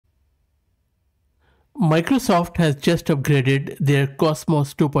Microsoft has just upgraded their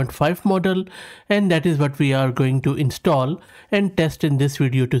Cosmos 2.5 model, and that is what we are going to install and test in this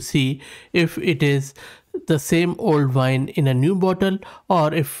video to see if it is the same old wine in a new bottle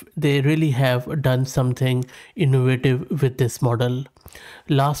or if they really have done something innovative with this model.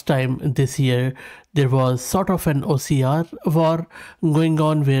 Last time this year, there was sort of an OCR war going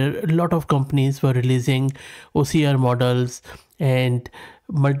on where a lot of companies were releasing OCR models and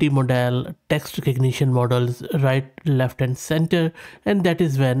multimodal text recognition models right, left, and center. And that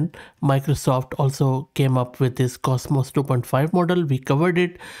is when Microsoft also came up with this Cosmos 2.5 model. We covered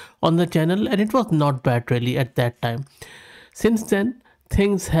it on the channel, and it was not bad really at that time. Since then,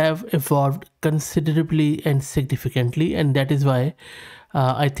 things have evolved considerably and significantly, and that is why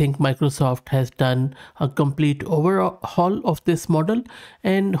I think Microsoft has done a complete overhaul of this model,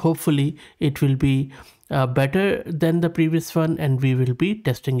 and hopefully it will be better than the previous one, and we will be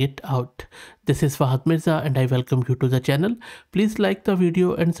testing it out. This is Fahad Mirza and I welcome you to the channel. Please like the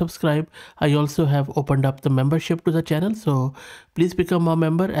video and subscribe. I also have opened up the membership to the channel, so please become a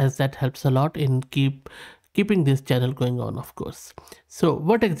member, as that helps a lot in keeping this channel going on, of course. So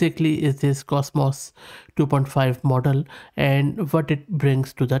what exactly is this Cosmos 2.5 model and what it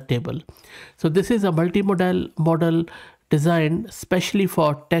brings to the table? So this is a multimodal model designed specially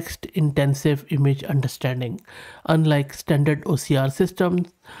for text intensive image understanding. Unlike standard OCR systems,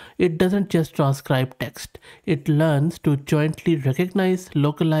 it doesn't just transcribe text. It learns to jointly recognize,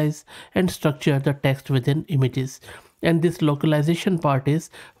 localize, and structure the text within images. And this localization part is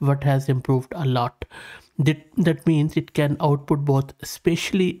what has improved a lot. That means it can output both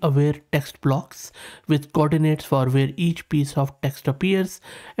spatially aware text blocks with coordinates for where each piece of text appears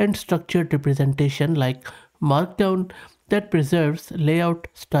and structured representation like Markdown that preserves layout,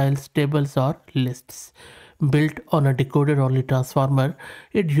 styles, tables, or lists. Built on a decoder-only transformer,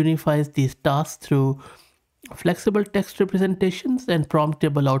 it unifies these tasks through flexible text representations and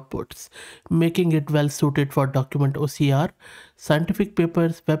promptable outputs, making it well suited for document OCR, scientific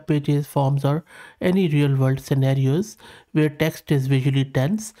papers, web pages, forms, or any real world scenarios where text is visually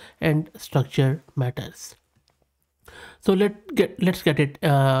dense and structure matters. So let's get it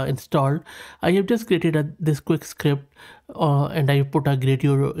installed. I have just created this quick script and I put a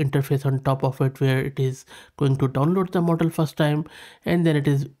Gradio interface on top of it where it is going to download the model first time, and then it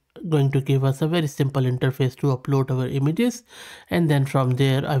is going to give us a very simple interface to upload our images, and then from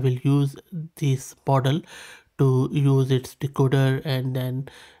there I will use this model to use its decoder and then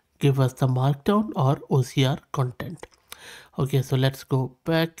give us the markdown or OCR content. Okay, so let's go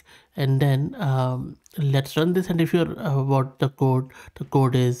back and then let's run this. And if you're about the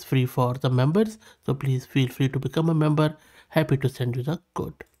code is free for the members, so please feel free to become a member. Happy to send you the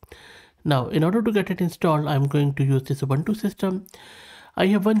code. Now in order to get it installed, I'm going to use this Ubuntu system. I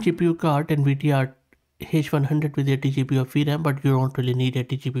have one GPU card, NVIDIA H100 with 80 GB of VRAM, but you don't really need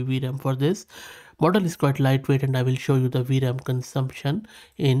 80 GB VRAM for this. Model is quite lightweight and I will show you the VRAM consumption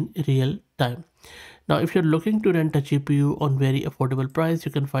in real time. Now if you're looking to rent a GPU on very affordable price,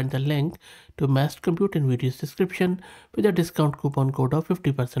 you can find the link to Massed Compute in video's description with a discount coupon code of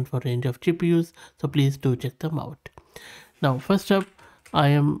 50% for range of GPUs, so please do check them out. Now first up,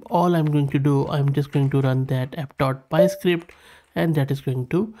 I'm going to do, I'm just going to run that app.py script, and that is going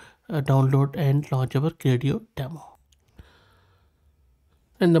to download and launch our Gradio demo.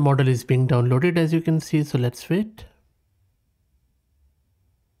 And the model is being downloaded, as you can see, so let's wait.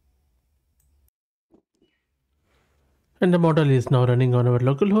 And the model is now running on our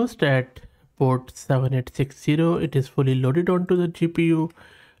localhost at port 7860. It is fully loaded onto the GPU.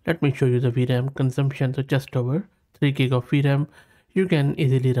 Let me show you the VRAM consumption. So just over 3 gig of VRAM. You can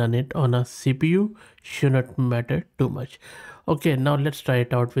easily run it on a CPU. Should not matter too much. Okay, now let's try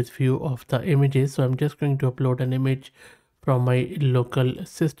it out with few of the images. So I'm just going to upload an image from my local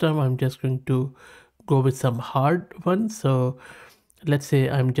system. I'm just going to go with some hard ones. So let's say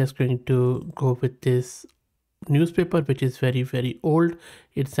I'm just going to go with this newspaper, which is very old.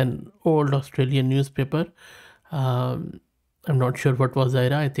 It's an old Australian newspaper. I'm not sure what was the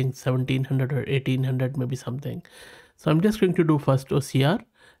era. I think 1700 or 1800, maybe something. So I'm just going to do first OCR,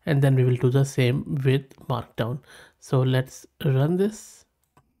 and then we will do the same with Markdown. So let's run this.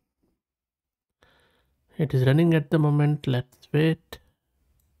 It is running at the moment. Let's wait.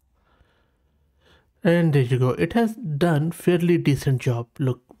 And there you go. It has done fairly decent job.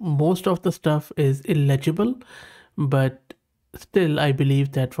 Look, most of the stuff is illegible, but still I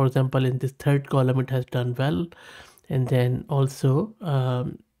believe that, for example, in this third column it has done well. And then also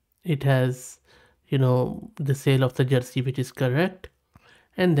it has, you know, the sale of the jersey, which is correct,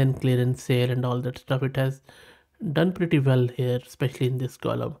 and then clearance sale and all that stuff. It has done pretty well here, especially in this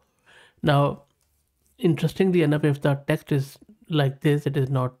column. Now interestingly enough, if the text is like this, it is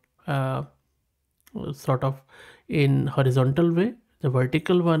not sort of in horizontal way. The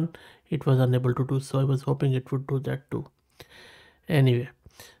vertical one, it was unable to do. So I was hoping it would do that too. Anyway,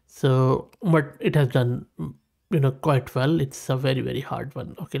 so but it has done, quite well. It's a very, very hard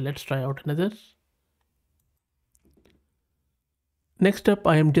one. Okay, let's try out another. Next up,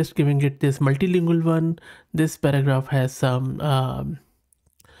 I am just giving it this multilingual one. This paragraph has some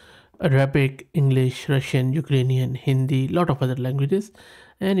Arabic, English, Russian, Ukrainian, Hindi, lot of other languages,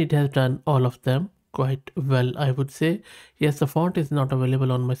 and it has done all of them quite well, I would say. Yes, the font is not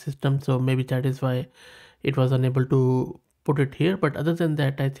available on my system, so maybe that is why it was unable to put it here. But other than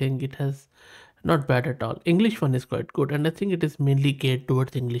that, I think it has not bad at all. English one is quite good, and I think it is mainly geared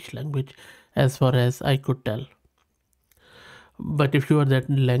towards English language as far as I could tell. But if you are that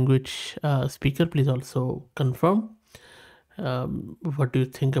language speaker, please also confirm. What do you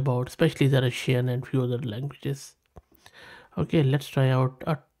think about especially the Russian and few other languages? Okay, let's try out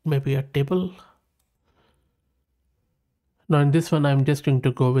maybe a table. Now in this one, I'm just going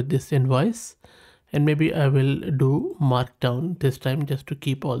to go with this invoice, and maybe I will do markdown this time just to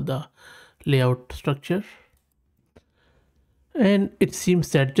keep all the layout structure. And it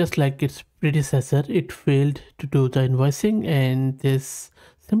seems that just like its predecessor, it failed to do the invoicing, and this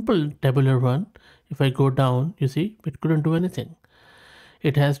simple tabular one, if I go down, you see, it couldn't do anything.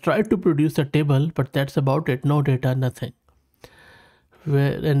 It has tried to produce a table, but that's about it. No data, nothing.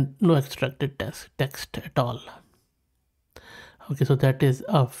 And no extracted text at all. Okay, so that is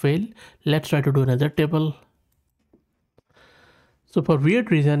a fail. Let's try to do another table. So for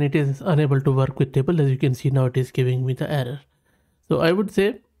weird reason, it is unable to work with table. As you can see now, it is giving me the error. So I would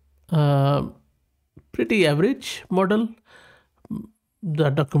say pretty average model. The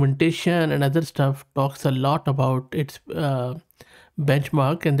documentation and other stuff talks a lot about its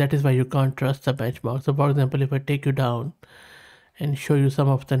benchmark, and that is why you can't trust the benchmark. So for example, if I take you down and show you some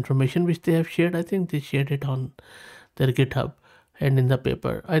of the information which they have shared, I think they shared it on their GitHub and in the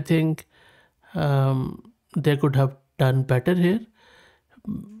paper. I think they could have done better here.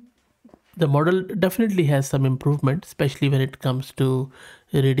 The model definitely has some improvement, especially when it comes to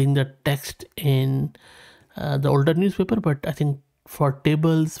reading the text in the older newspaper. But I think for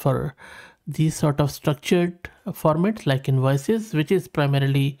tables, for these sort of structured formats like invoices, which is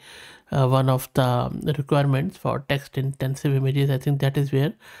primarily one of the requirements for text intensive images, I think that is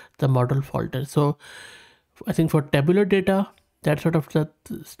where the model falters. So I think for tabular data, that sort of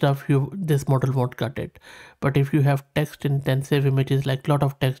stuff, this model won't cut it. But if you have text intensive images like a lot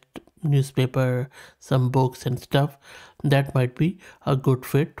of text, newspaper, some books and stuff, that might be a good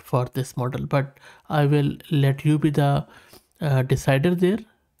fit for this model. But I will let you be the decider there.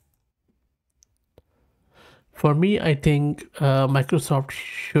 For me, I think Microsoft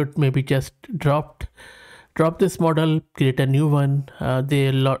should maybe just drop this model, create a new one. They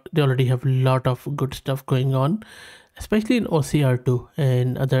already have a lot of good stuff going on, especially in OCR2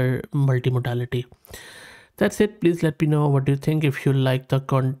 and other multimodality. That's it. Please let me know what do you think. If you like the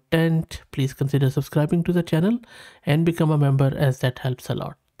content, please consider subscribing to the channel and become a member, as that helps a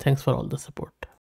lot. Thanks for all the support.